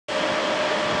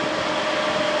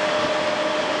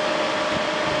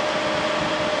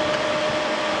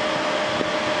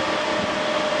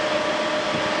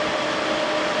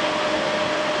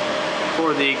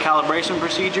calibration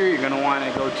procedure, you're going to want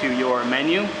to go to your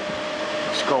menu,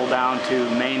 scroll down to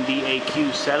main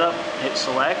DAQ setup, hit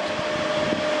select,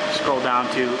 scroll down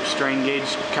to strain gauge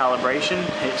calibration,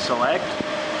 hit select.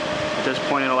 At this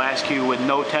point it'll ask you with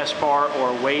no test bar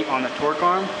or weight on the torque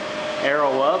arm,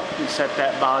 arrow up and set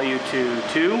that value to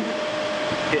 2,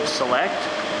 hit select.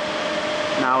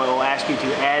 Now it will ask you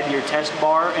to add your test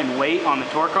bar and weight on the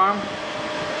torque arm.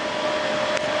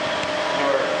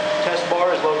 Your test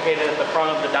bar is located at the front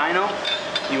of the dyno.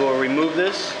 You will remove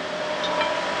this.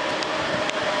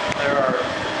 There are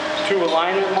 2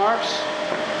 alignment marks.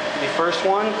 The first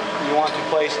one you want to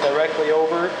place directly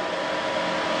over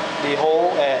the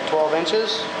hole at 12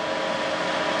 inches.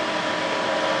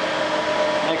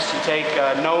 Next you take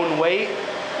a known weight.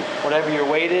 Whatever your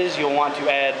weight is, you'll want to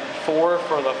add 4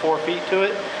 for the 4 feet to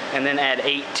it, and then add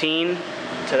 18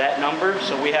 to that number.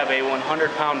 So we have a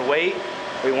 100-pound weight.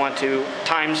 We want to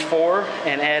times 4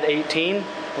 and add 18,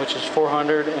 which is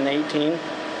 418.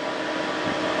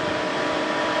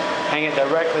 Hang it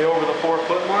directly over the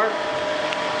 4-foot mark.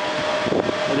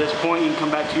 At this point, you can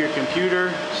come back to your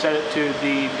computer, set it to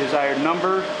the desired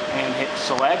number, and hit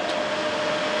select.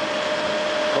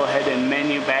 Go ahead and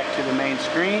menu back to the main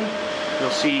screen. You'll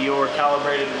see your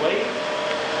calibrated weight.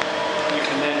 You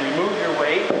can then remove your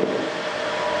weight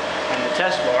and the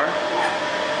test bar.